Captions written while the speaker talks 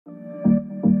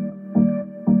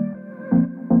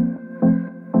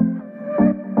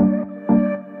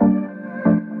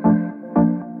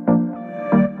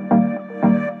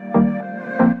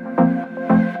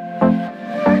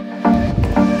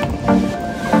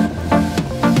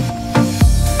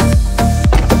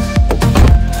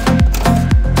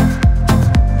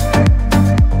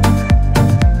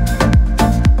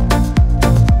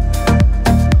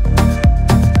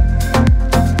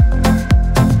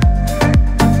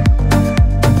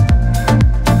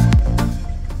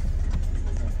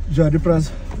Jadi pras.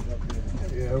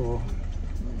 Yeah, well.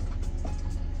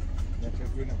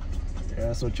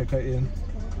 Yeah, so check her in.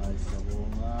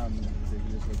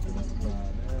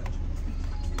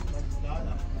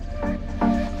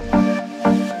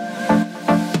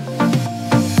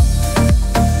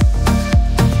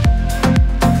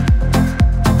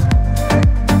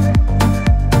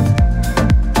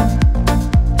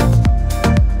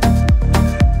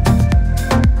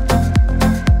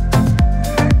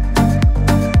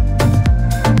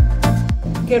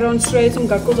 Get on straight,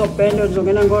 ungaquza bend,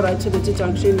 uzongena go right to the T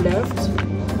junction left,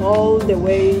 all the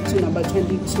way to number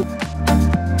 22.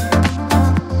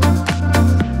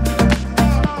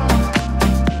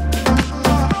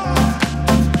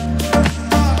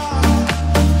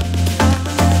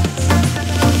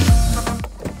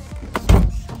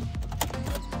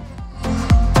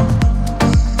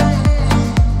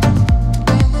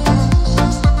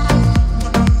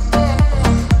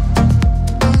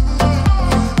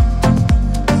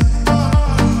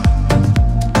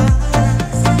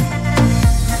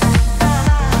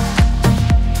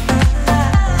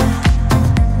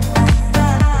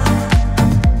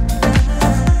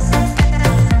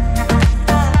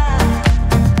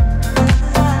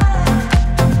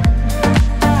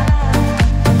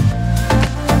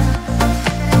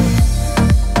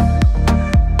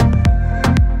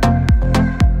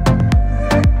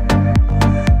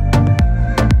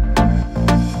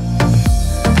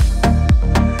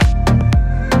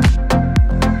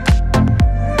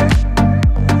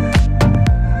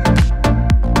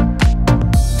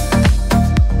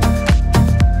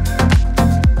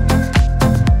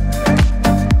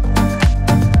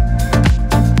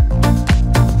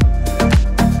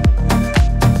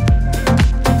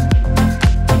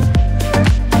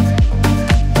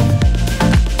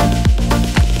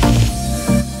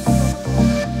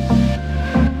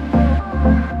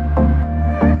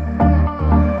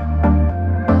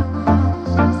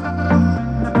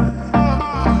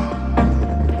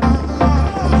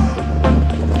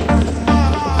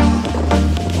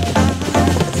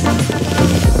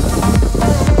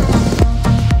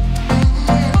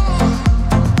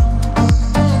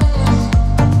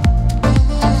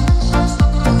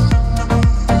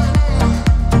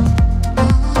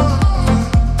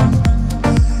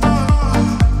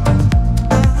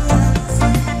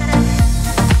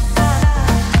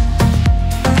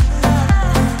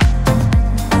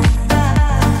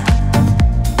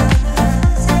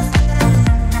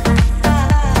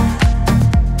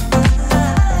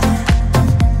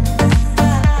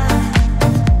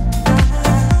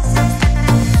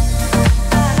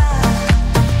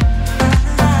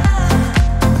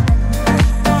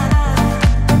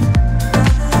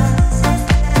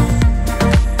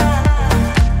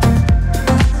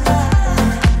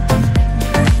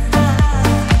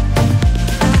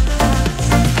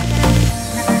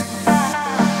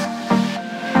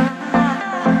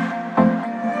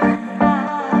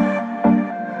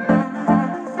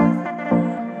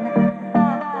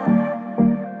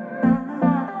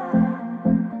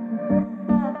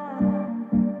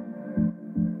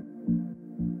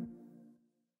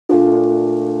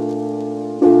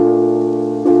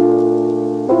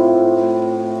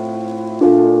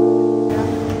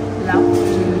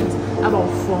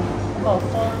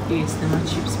 Yes, they are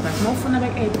chips, but more for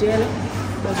like a deal,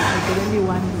 but I only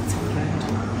one with 10 rand.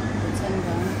 10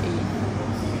 rand.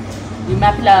 The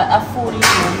map la a full,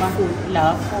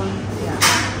 la full. Yeah.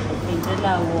 Okay, the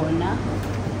la one.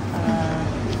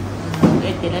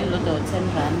 A deal lot of 10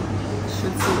 rand.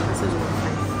 Should see it says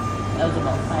that was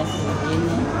about 5 in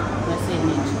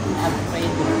percentage. I'm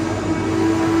afraid.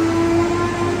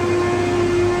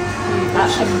 That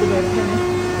should be a penny.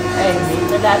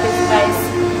 So that is price.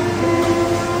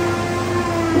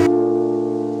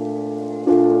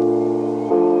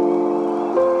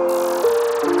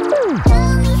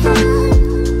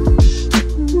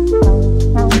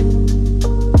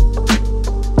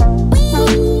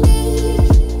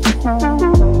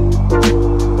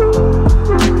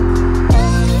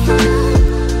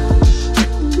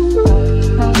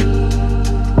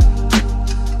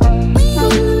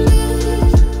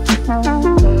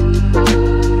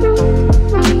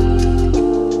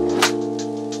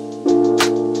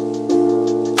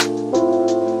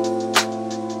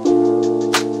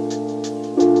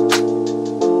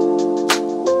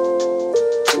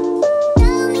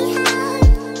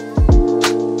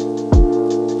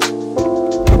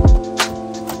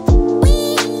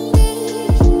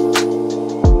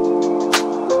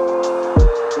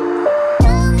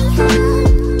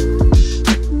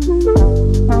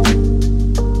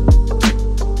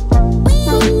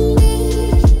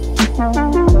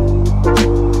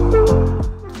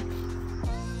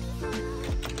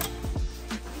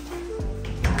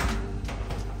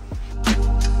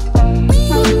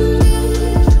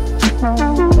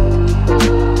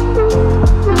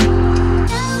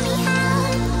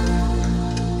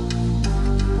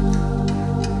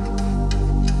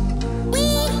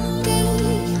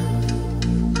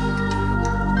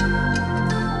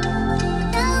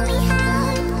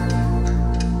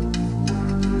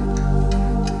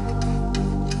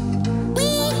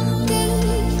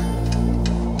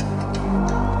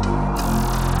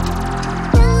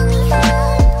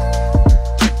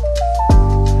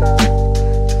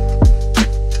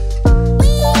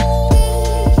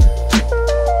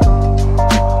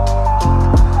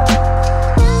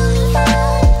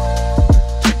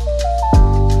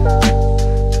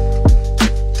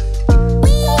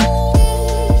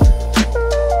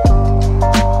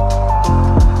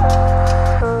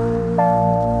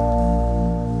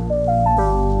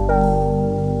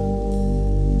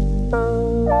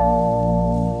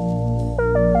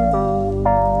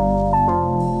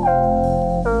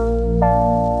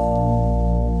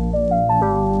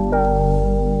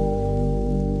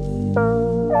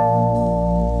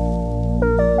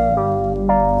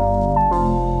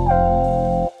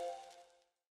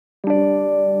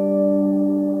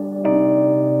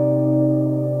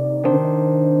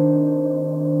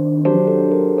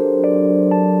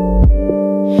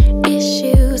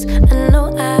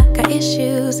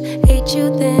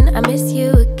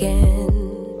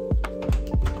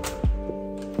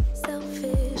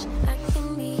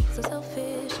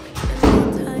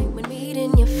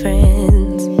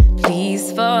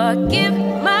 forgive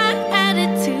my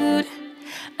attitude.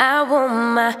 I want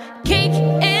my cake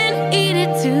and eat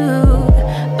it too.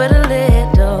 But a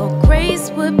little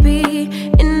grace would be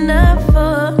enough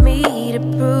for me to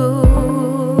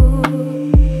prove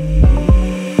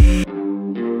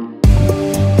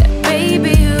that baby,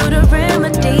 you the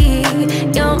remedy.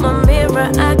 You're my mirror,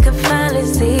 I could finally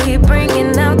see,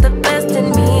 bringing out the best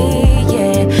in me.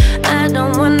 Yeah, I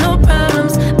don't want no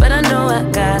problems, but I know I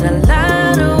got a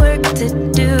lot of work to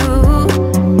do.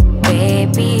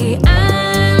 Baby,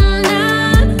 I'm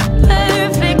not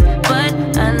perfect, but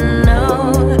I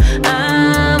know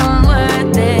I'm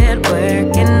worth it,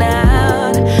 working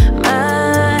out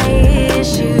my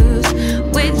issues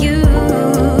with you,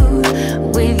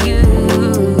 with you.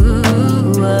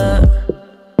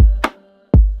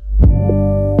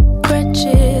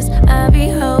 Crutches, I be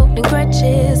holding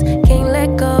crutches, can't let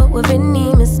go of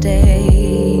any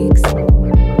mistakes.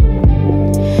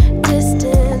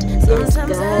 Distant, sometimes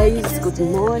Guys, good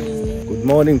morning. Good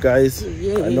morning, guys.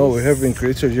 Yes. I know we're having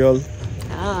great schedule, You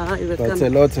but a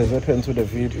lot has happened to the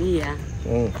video. Yeah.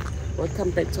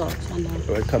 Welcome back to our channel.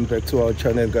 Welcome back to our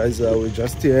channel, guys. We're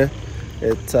just here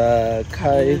at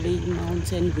Cayley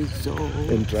Mountain Resort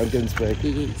in Drakensberg.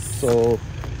 Yes. So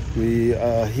we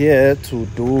are here to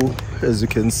do, as you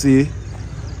can see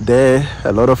there,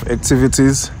 a lot of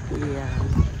activities. Yeah.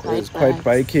 There's quite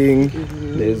biking,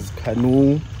 there's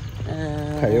canoe,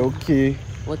 karaoke,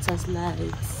 Water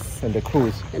slides and the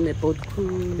cruise. and a boat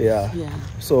cruise. Yeah.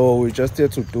 So we're just here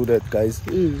to do that, guys.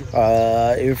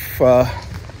 If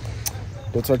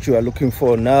that's what you are looking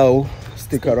for now,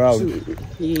 stick around.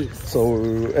 Yes. So,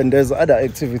 and there's other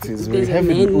activities. There's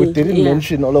We didn't yeah.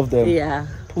 mention all of them. Yeah.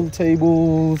 Pool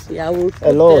tables. Yeah, we'll A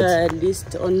put lot. the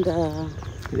list on the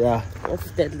Yeah.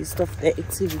 of the list of the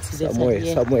activities. that are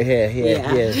here. Somewhere here.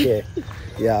 Yeah. Yeah.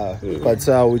 Yeah. But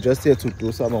we're just here to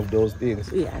do some of those things.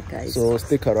 Yeah, guys. So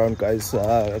stick around, guys.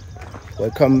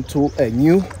 Welcome to a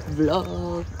new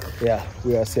Vlog. Yeah,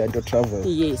 we are Syanto Travel.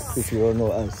 Yes. If you all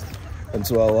know us. And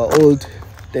to our old,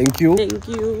 thank you. Thank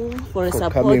you for the For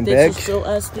support coming that back. you show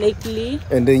us lately.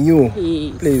 And the new,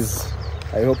 Yes. please.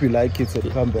 I hope you like it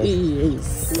and come back.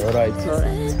 Yes. All right.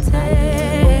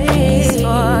 Please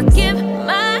forgive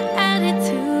my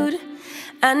attitude.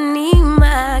 I need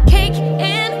my cake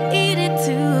and eat it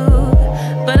too.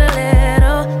 But a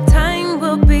little time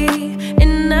will be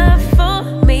enough for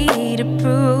me to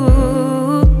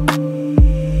prove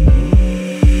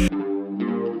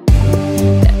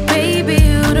that baby,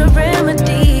 you the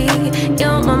remedy.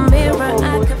 You're my mirror,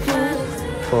 I can finally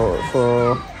see.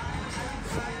 For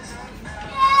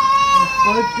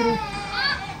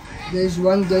There's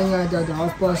one going at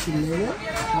 11:30,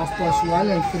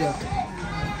 1:30, and 3 o'clock.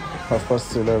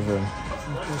 11:30.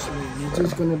 We're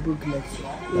just gonna book next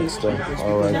Next time.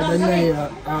 All right. I don't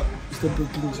know if the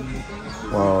bookings on it.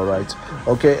 All right.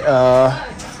 Okay.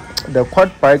 The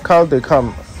quad bike, how they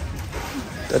come?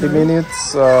 30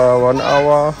 minutes, 1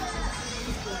 hour.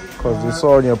 Because you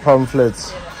saw on your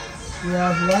pamphlets. We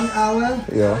have 1 hour,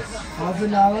 Yeah. half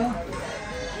an hour.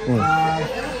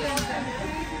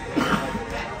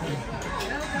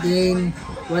 Then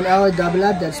 1 hour double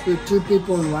up, that's with 2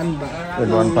 people on one bike.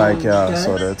 With one bike, yeah. Okay?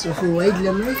 So that's So for weight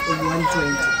limit is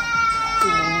 120.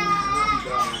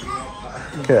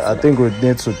 okay. I think we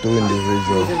need to do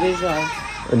individual. Visual.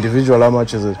 Individual, how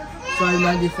much is it?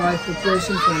 595 per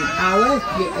person for an hour,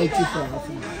 get 80 for half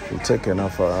an hour. We'll take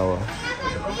enough for an hour.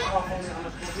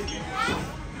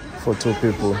 For 2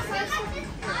 people.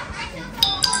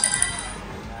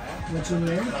 What's your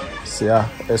name? Yeah,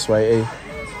 SYA.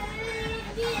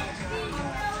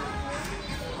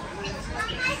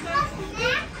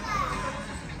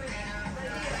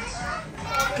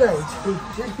 Okay,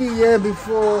 just be here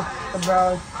before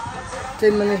about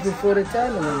 10 minutes before the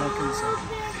time and then I can say.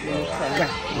 Okay.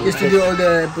 Just to do all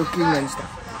the booking and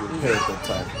stuff. You pay at the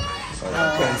time.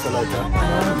 Cancel like that.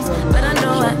 But I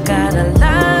know I got a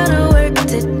lot of work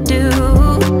to do.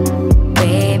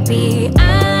 Baby,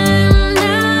 I'm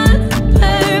not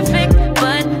perfect,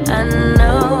 but I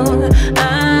know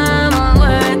I'm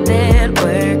worth it,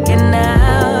 working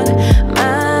out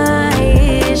my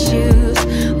issues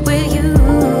with you,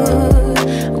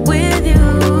 with you.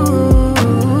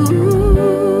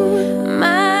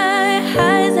 My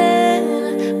highs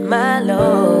and my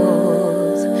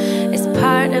lows, it's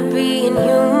part of being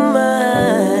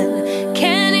human.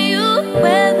 Can you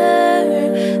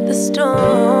weather the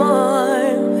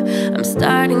storm? I'm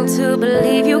starting to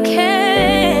believe you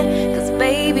can. 'Cause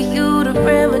baby, you the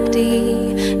remedy.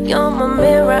 You're my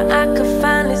mirror, I could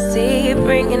finally see,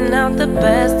 bringing out the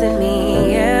best in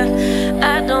me, yeah.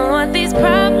 I don't want these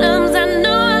problems, I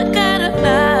know I got a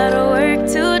lot of work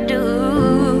to do.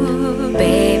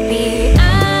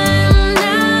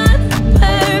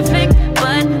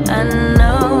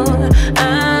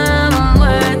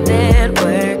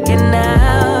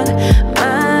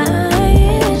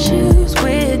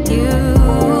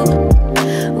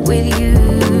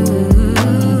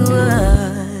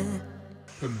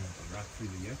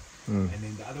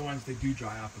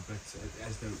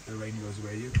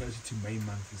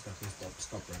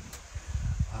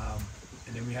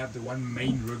 then we have the one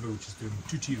main river, which is the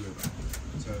Mtuti River.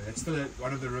 So that's still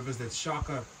one of the rivers that's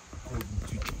Shaka called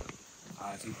Mtuti.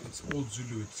 It's all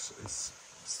Zulu. It's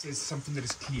something that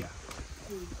is clear.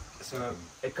 So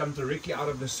it comes directly out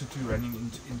of the Sutu running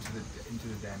into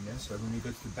the dam. Yeah? So when we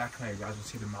go to the back now, you guys will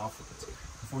see the mouth of it.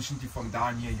 Unfortunately, from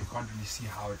down here, you can't really see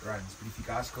how it runs. But if you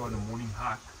guys go on a morning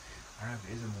hike, I don't know if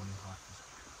there is a morning hike.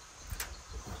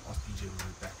 Of course, ask DJ when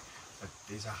we're back. But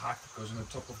there's a hike that goes on the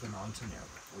top of the mountain here,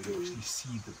 where you actually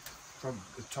see from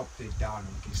the top there down, and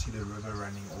you can see the river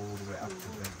running all the way up to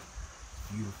the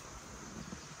beautiful.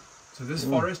 So this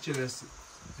forest here, this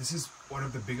is one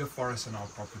of the bigger forests on our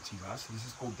property, guys. So this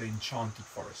is called the Enchanted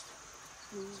Forest.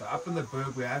 So up in the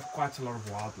Berg, we have quite a lot of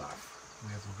wildlife. We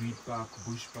have reedbuck,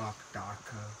 bushbuck,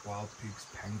 darker, wild pigs,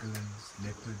 pangolins,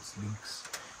 leopards, lynx.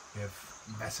 We have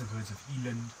massive herds of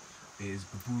eland. There's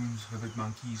baboons, vivid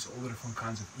monkeys, all the different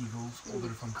kinds of eagles, all the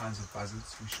different kinds of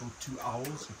buzzards. We shot 2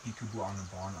 owls, a peekaboo and a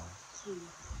barn owl.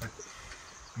 But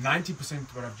 90%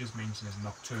 of what I've just mentioned is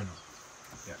nocturnal.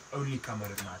 They only come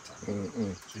out at night time.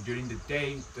 So during the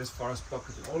day, this forest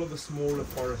pocket and all of the smaller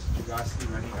forests that you guys see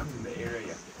running up in the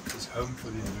area is home for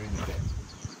them during the day.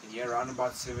 And here around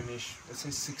about 7ish, let's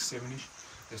say 6, 7ish,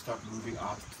 they start moving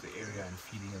out to the area and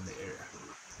feeding in the area.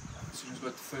 As soon as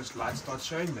the first light starts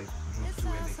showing, they move to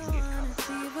where they can get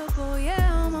cover.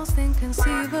 Yeah, almost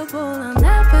inconceivable. I'll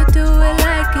never do it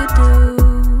like you do.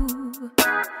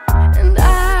 And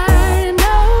I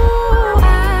know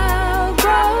I'll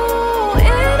grow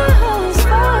in a whole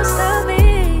supposed to be.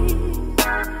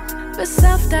 But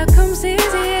self-doubt comes easy,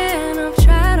 and I've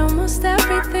tried almost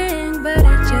everything, but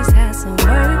it just hasn't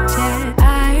worked yet.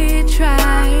 I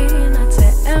try not to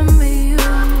envy you,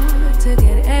 to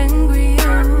get angry.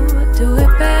 Do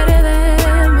it better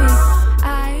than me.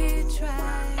 I try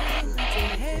not to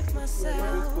hate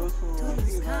myself. Do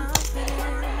this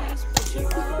confidence, but you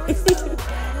always do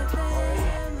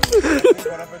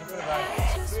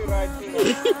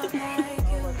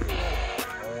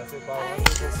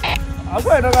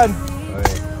better than me.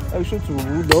 I should do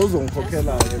those on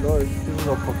Coquella, you know, this is a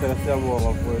Coquella.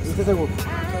 This is a good.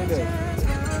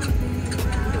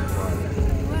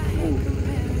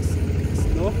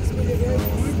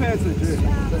 Message.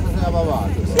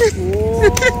 Oh,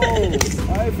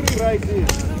 I free right here.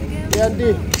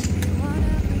 Yandy.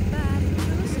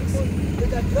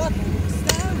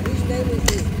 Which name is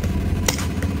it?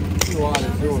 You are the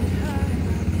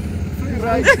free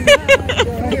ride.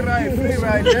 Free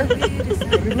ride, yeah?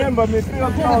 Remember me, 3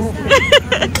 o'clock.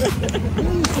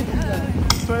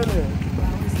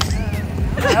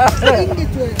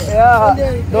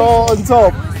 Yeah, no, on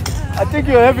top. I think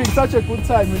you're having such a good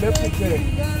time, you left it there.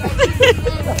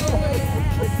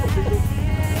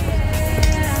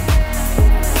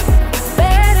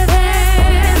 Better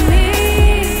than me.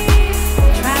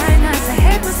 Try not to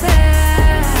hate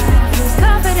myself. Lose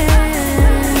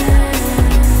confidence.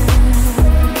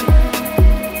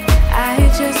 I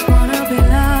just wanna be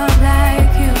loved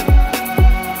like you.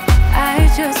 I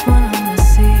just want them to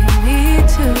see me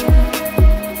too.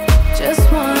 Just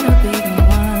wanna be the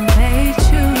one they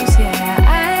choose. Yeah, I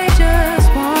just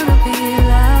wanna be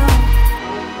loved.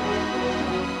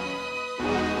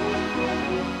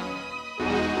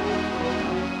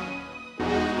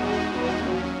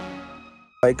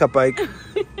 Bike.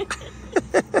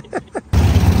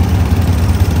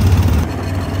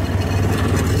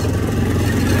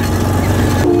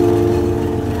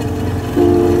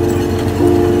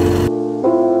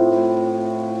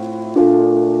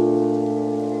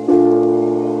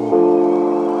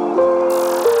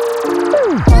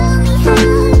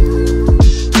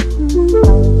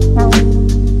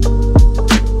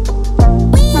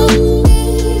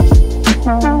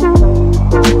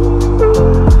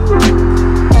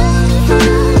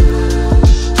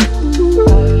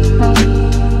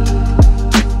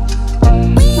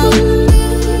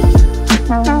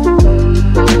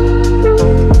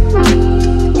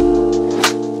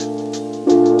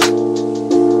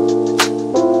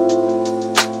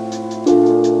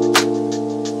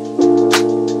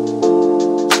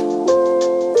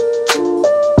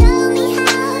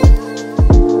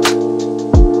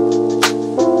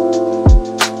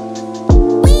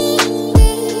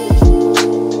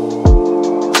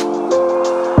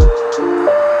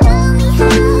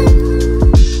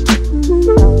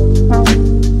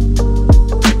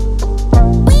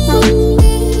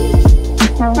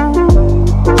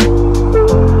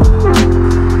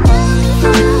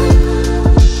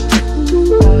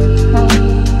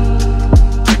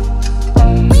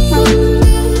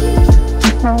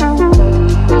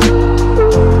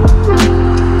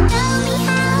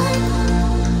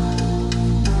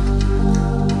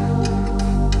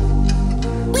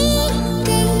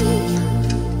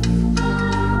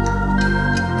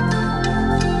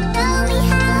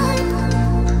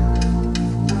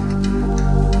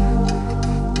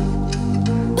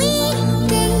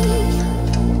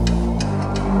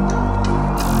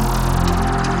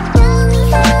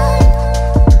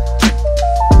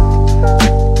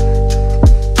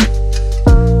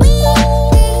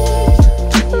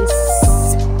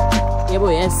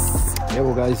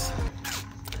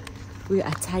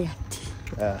 tired.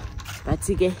 Yeah. But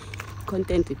again,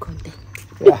 content.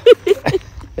 Yeah.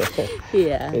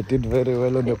 Yeah. It did very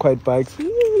well on the quad bikes.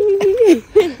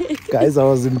 Guys, I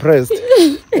was impressed.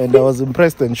 And I was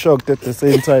impressed and shocked at the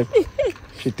same time.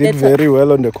 She did very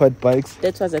well on the quad bikes.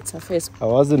 That was the toughest. I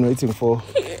wasn't waiting for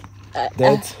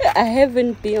that. I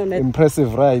haven't been on a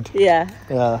impressive ride. Yeah.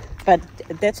 Yeah. But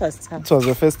that was tough. It was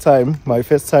the first time, my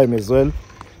first time as well.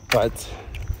 But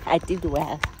I did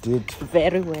well. Did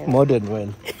very well. More than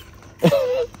well.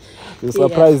 You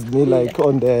surprised me like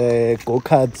on the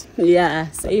go-karts. Yeah,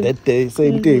 same. That day,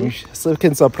 same thing.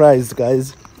 Second surprise,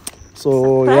 guys.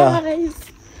 So yeah.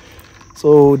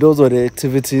 So those were the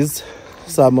activities,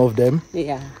 some of them.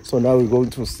 Yeah. So now we're going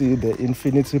to see the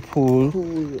infinity pool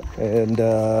and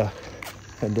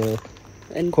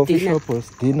coffee dinner. shop or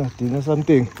dinner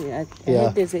something. Yeah.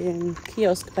 There's a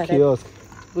kiosk, but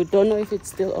we don't know if it's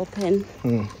still open.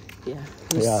 Yeah.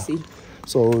 We'll see.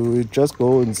 So we just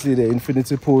go and see the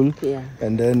infinity pool. Yeah.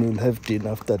 And then we'll have dinner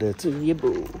after that. Yeah,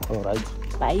 all right.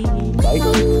 Bye.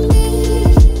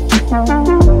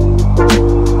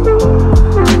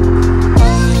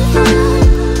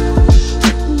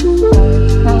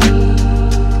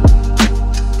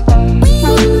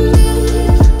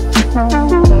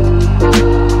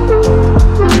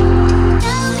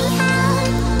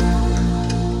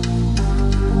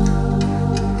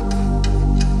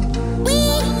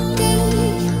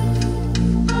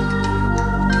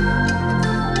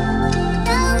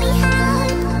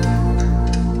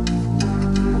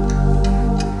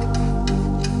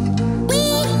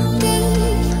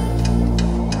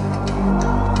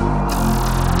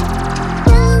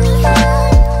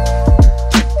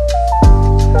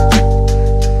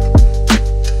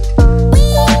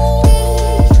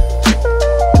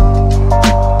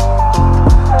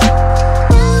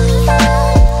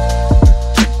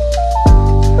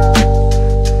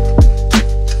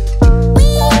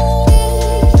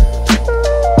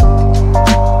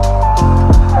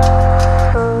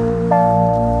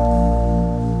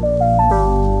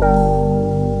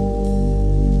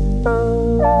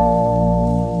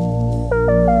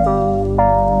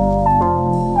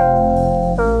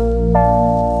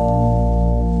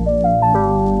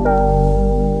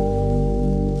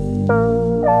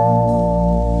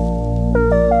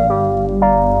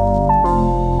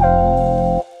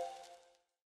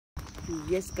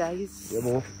 Guys,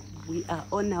 we are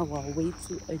on our way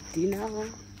to a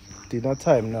dinner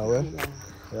time now.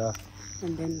 Yeah.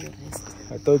 And then we rest.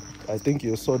 I think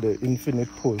you saw the infinite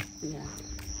pool. Yeah.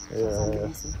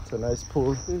 It's a nice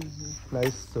pool.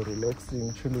 Nice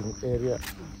relaxing chilling area.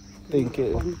 I think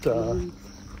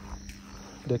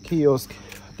the kiosk,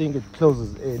 I think it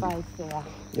closes early. 5.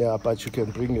 Yeah, but you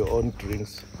can bring your own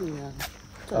drinks. Yeah.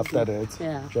 After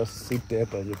that, just sit there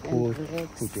by the pool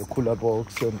with your cooler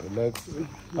box and relax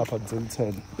up until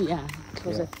 10. Yeah,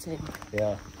 close at 10.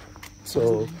 Yeah.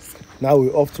 So now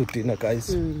we're off to dinner,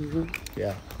 guys.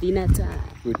 Yeah. Dinner time.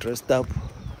 We dressed up,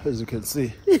 as you can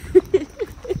see.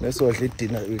 That's what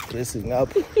dinner. We're dressing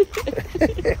up.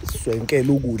 Yeah,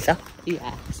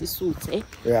 sisuthe.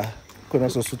 Yeah. Kona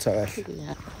sosutha kahle.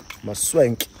 Yeah.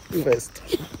 Maswank first,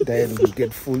 then we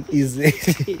get full easy.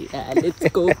 Yeah, let's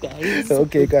go, guys.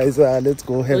 Okay, guys, let's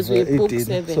go have a dinner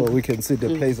 7. so we can see the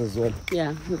place as well.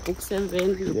 Yeah, we booked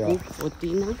 7. We booked for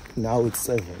dinner. Now it's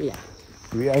 7. Yeah.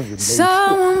 We have been late.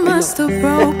 Someone must have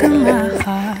broken my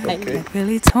heart, like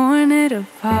really torn it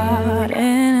apart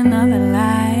in another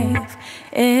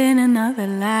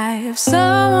life,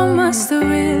 Someone must have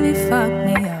really fucked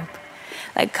me up,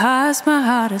 like caused my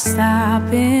heart to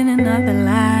stop in another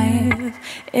life,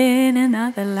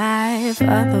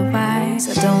 Otherwise,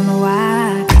 I don't know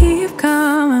why I keep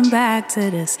coming back to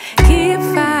this, keep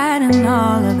fighting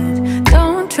all of it.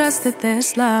 Don't trust that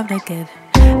there's love to get.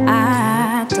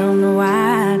 I don't know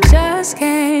why, I just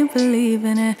can't believe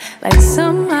in it. Like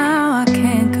somehow I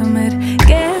can't commit.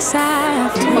 Guess I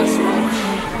have to.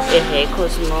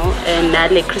 Cosmo and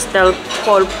nale crystal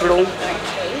pole blue.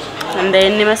 And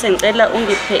then masengcela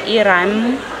ungiphe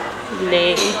iram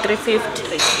le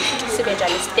 350. Sibe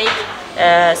njani steak?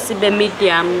 Sibe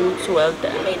medium to well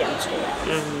done. Medium to well.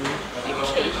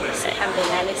 Okay.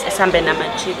 Sihambe nama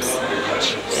chips.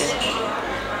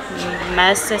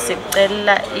 Mase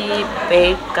sicela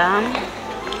i-burger,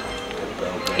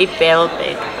 i-bell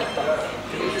burger.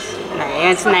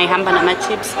 Naye ihamba nama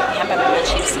chips. Ihamba nama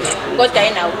chips. Kodwa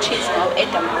ayinawo cheese ngawo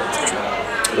add amount.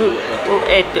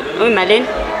 Uyimalini?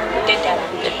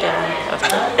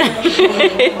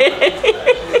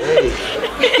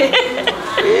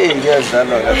 Hey, yes, I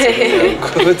know that's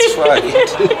good. Fine.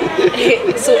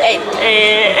 So,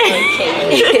 okay.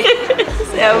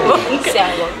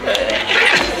 Siyabonga.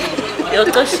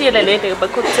 Yotoshile lady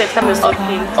bakuthetha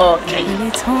mesoking. Okay.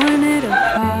 Really torn it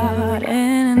apart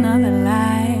in another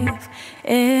life,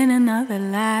 in another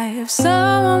life.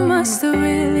 Someone must have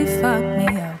really fucked me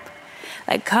up,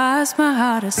 like caused my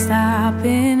heart to stop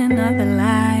in another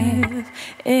life,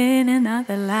 in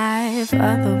another life.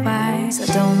 Otherwise, I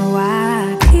don't know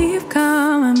why I keep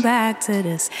coming back to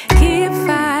this, keep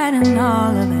fighting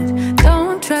all of it.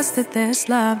 Don't trust that there's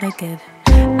love to get.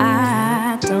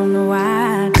 I don't know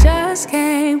why, I just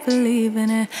can't believe in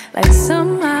it. Like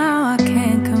somehow I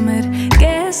can't commit.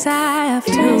 Guess I have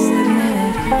to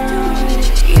admit.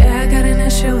 Yeah, I got an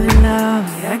issue with love.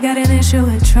 Yeah, I got an issue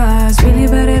with trust. Really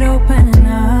bad at opening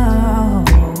up.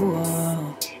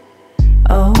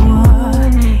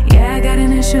 Yeah, I got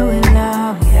an issue with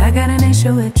love. Yeah, I got an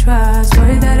issue with trust.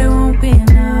 Worry that it won't be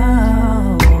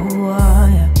enough.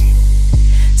 Yeah.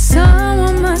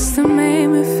 Someone must have made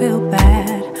me feel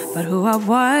bad, but who I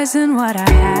was and what I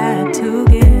had to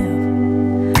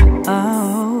give.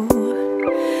 Oh,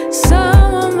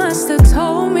 someone must have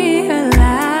told me a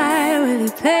lie, really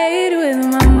played with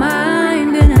my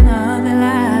mind in another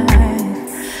life.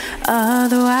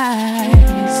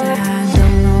 Otherwise, I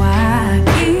don't know why I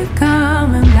keep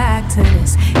coming back to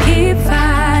this, keep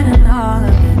fighting all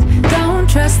of it. Don't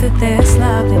trust that there's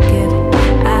love to get.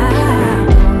 I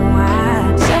don't know why,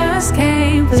 I just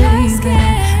can't believe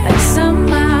it. Like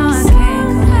somehow I can't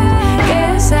commit.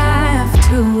 Guess I have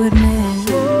to admit.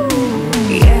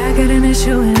 Yeah, I got an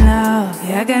issue with love.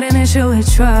 Yeah, I got an issue with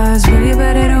trust. Really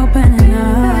bad at opening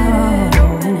up.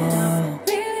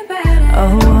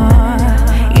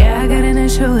 Yeah, I got an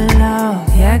issue with love.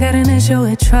 Yeah, I got an issue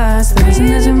with trust. The reason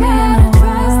doesn't mean no.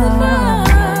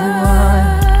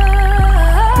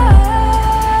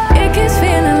 It keeps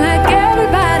feeling like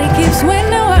everybody keeps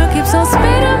winning. The world keeps on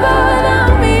spinning, but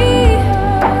without me,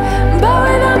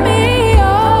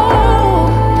 oh.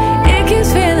 It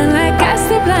keeps feeling like I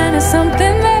still blind to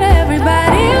something that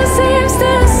everybody else seems to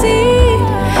see.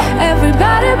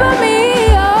 Everybody but me,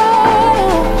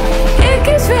 oh. It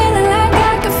keeps feeling like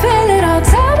I can feel it. I'll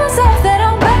tell myself that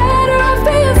I'm better off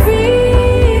being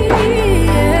free,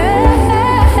 yeah.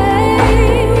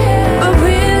 But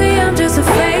really I'm just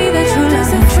afraid that true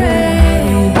love's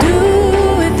afraid. Do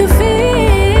with the fear,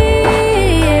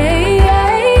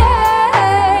 yeah.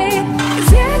 'Cause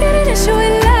yeah, I got an issue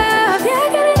with love. Yeah, I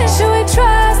got an issue with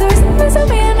trust. There is nothing to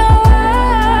me in the world.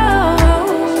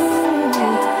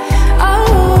 Oh,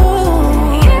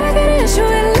 yeah, I got an issue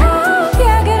with love.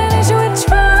 Yeah, I got an issue with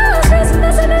trust. There's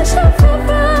nothing to show for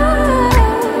love.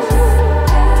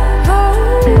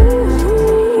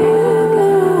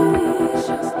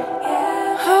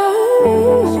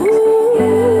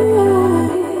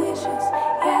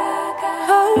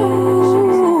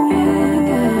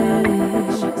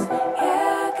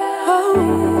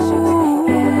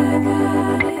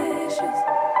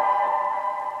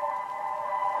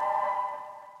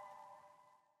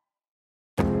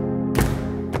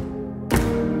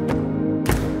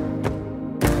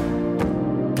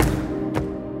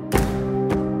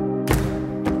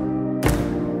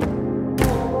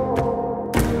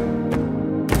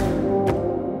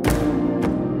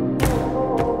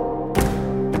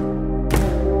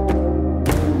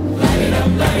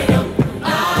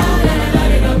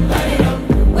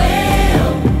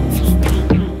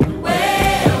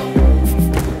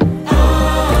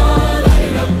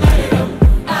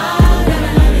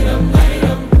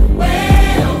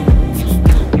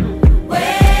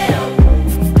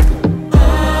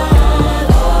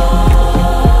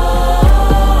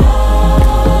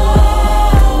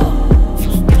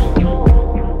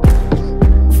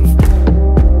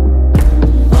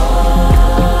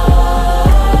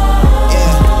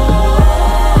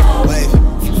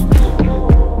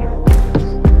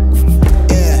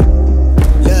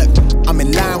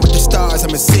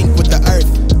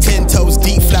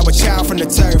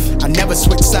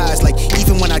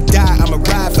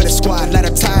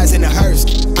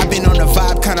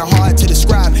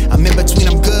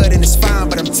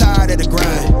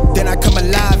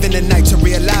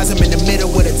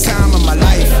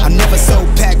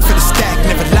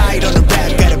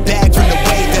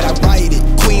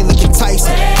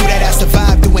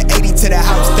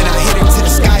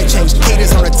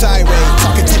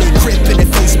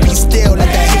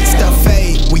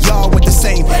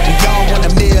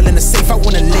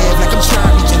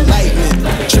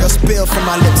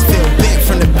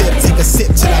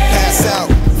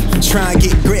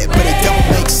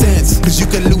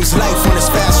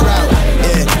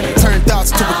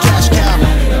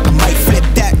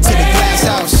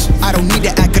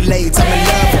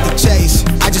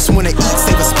 Wanna eat,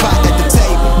 save a spot at the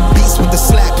table. Beats with the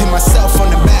slap, pin myself on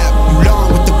the map. You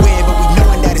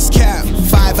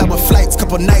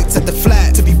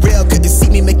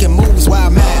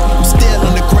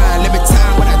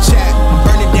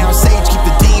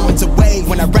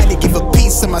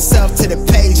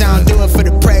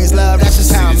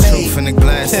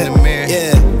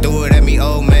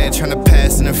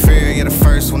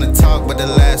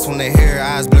the hair,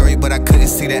 eyes blurry, but I couldn't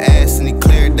see the ass, and he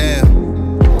cleared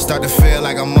down. Start to feel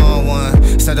like I'm on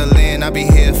one. Settle in, I'll be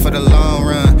here for the long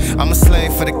run. I'm a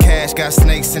slave for the cash, got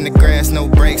snakes in the grass, no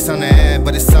brakes on the ad,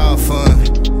 but it's all fun.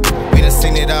 We done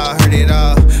seen it all,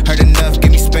 heard enough,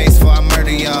 give me space before I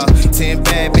murder y'all. 10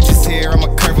 bad bitches here,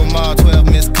 I'ma curve them all.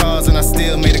 12 missed calls and I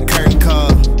still made a curtain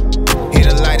call. Here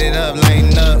to light it up,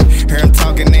 lighten up. Hear him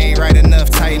talking, they ain't right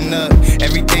enough, tighten up.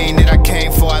 Everything that I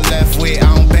came for, I left with.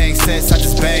 I don't bang sets, I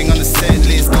just bang on the set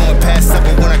list. Going past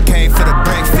supper when I came for the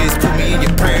breakfast. Put me in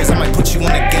your prayers, I might put you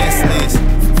on the guest list.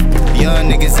 Young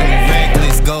niggas and me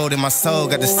reckless. Gold in my soul,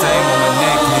 got the same on my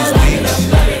necklace, bitch.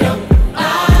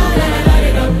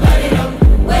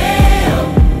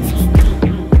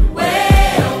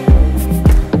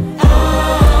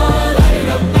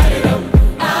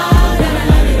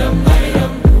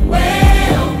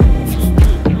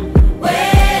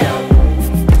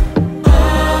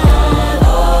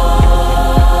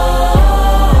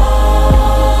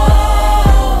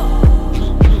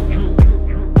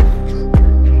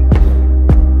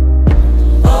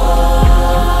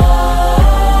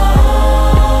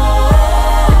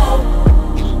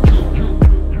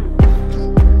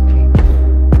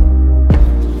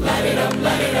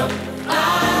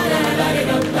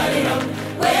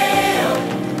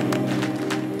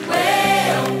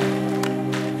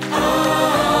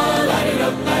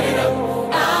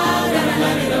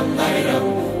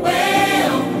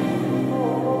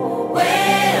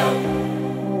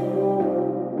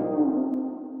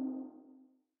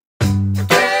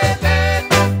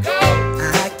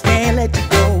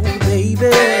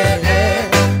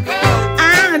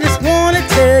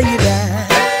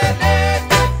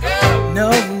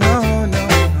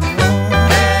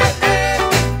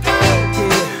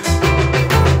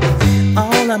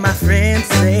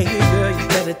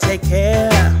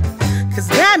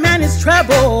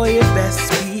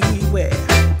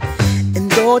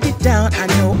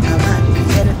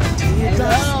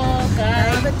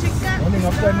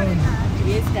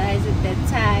 Yes guys, at that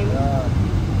time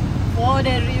for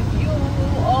the review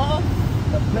of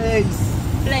the place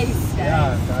guys.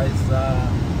 Yeah guys,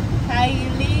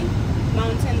 Cayley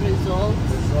Mountain Resort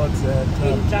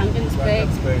in Drakensberg.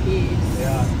 Yes.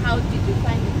 Yeah. How did you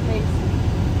find the place?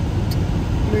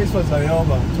 The place was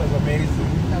Ayoba. It was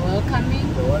amazing. The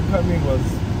welcoming was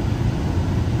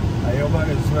Ayoba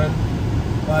as well.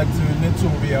 But you need to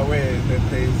be aware that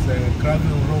there is a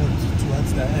gravel road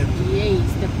towards the end.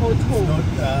 Yes, the pothole.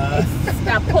 It's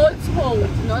the pothole,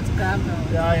 not gravel.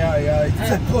 Yeah.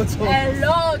 It's a pothole. A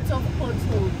lot of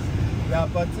potholes. Yeah,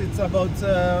 but it's about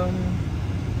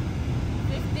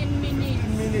 15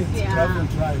 minutes gravel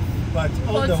drive. But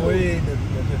all the way the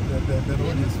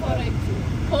road is fine.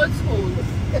 Potholes.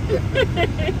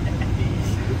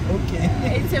 Okay.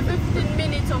 It's a 15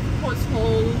 minutes of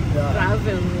pothole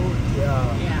gravel road.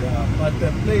 Yeah. But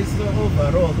the place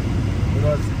overall, it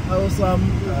was awesome.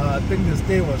 I think the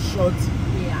stay was short.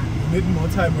 Yeah. You need more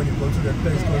time when you go to the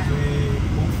place because we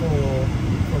booked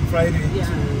from Friday to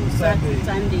Sunday.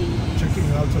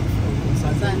 Checking out on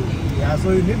Sunday. Yeah,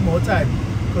 so you need more time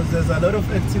because there's a lot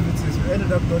of activities. We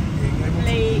ended up not being able to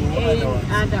do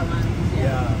other ones.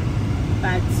 Yeah.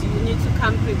 But you need to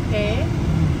come prepared.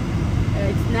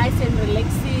 It's nice and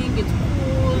relaxing, it's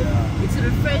cool, it's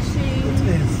refreshing. It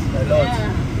is, a lot.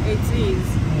 Yeah, it is.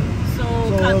 So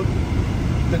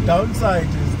the downside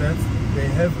is that they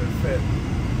have a fair.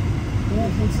 Who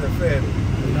puts a fair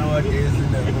nowadays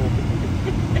in the home?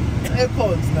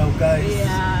 Airpods now, guys.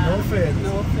 Yeah. No fair.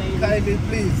 Kindly,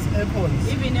 please, airpods.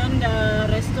 Even on the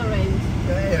restaurant.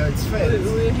 Yeah, it's fair. We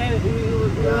were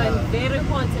very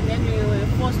hot and then we were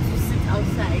forced to sit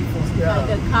outside by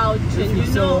the couch. If you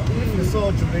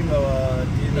saw during our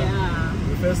dinner,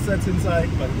 we first sat inside,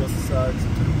 but it was too hot,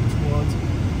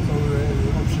 so we had the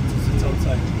option to sit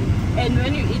outside. And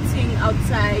when you're eating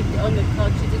outside on the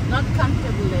couch, it is not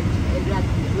comfortable like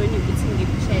when you're eating in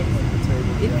chairs.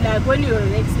 It's like when you're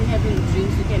relaxing, having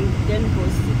drinks, you can then go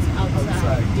sit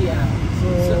outside.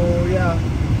 So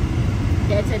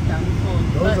that's a downfall.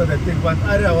 Those are the things, but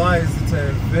otherwise it's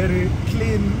a very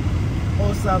clean,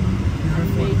 awesome,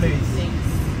 beautiful place.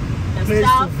 The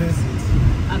staff to visit.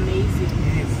 Amazing.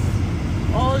 Yes.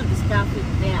 All the staff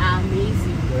there are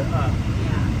amazing. They are.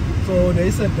 Yeah. So they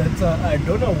said that I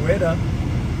don't know whether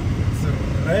it's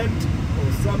rent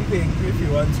or something if you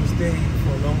want to stay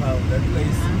for long at that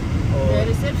place. Or the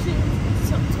reception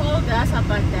told us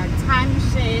about the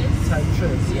timeshares.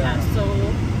 Yeah. So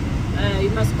you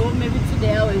must go maybe to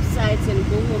their websites and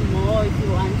Google more if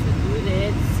you want to do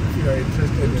that. If you are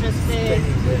interested in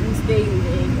staying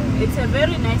there. It's a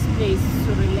very nice place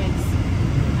to relax.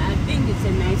 think it's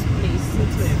a nice place.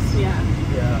 Yeah.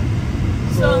 Yeah.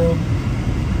 So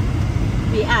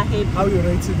we are happy. How are you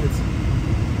rating it?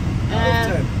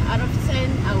 Out of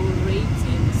 10, I will rate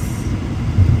it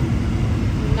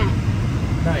 9.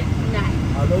 9.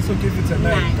 9. I'll also give it a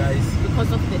 9, guys.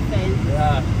 Because of the fan.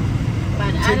 Yeah.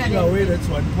 But taking away that's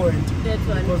one point. That's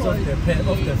one because point. of the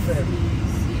fan.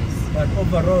 Yes. But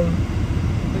overall,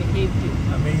 we happy.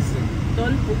 Amazing.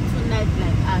 Don't book 2 nights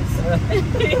like us.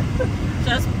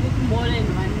 Just book more than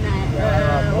 1 night.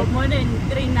 More than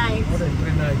 3 nights. More than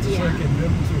 3 nights. Yeah. So you can be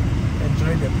able to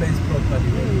enjoy the place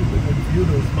properly and view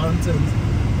those mountains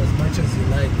as much as you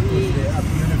like, because they are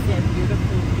beautiful. They're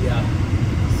beautiful. Yeah.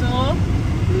 So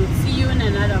we'll see you in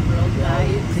another vlog,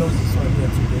 guys. Close this one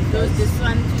here today. Close this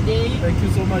one today. Thank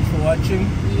you so much for watching.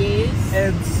 Yes.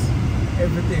 And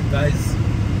everything, guys.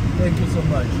 Thank you so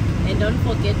much. And don't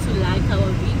forget to like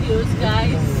our videos,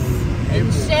 guys.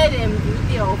 And share them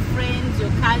with your friends,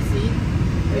 your cousin,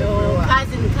 your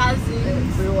cousin.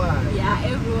 Everyone. Yeah,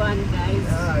 everyone, guys.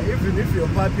 Yeah, even if your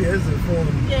puppy has a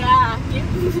phone. Yeah, share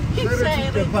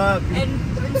it to the puppy. And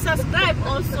subscribe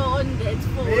also on that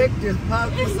phone. Make the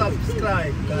puppy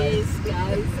subscribe, guys. Yes,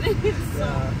 guys. So,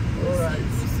 alright.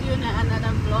 We'll see you in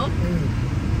another vlog.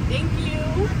 Thank you.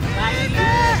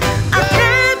 Bye.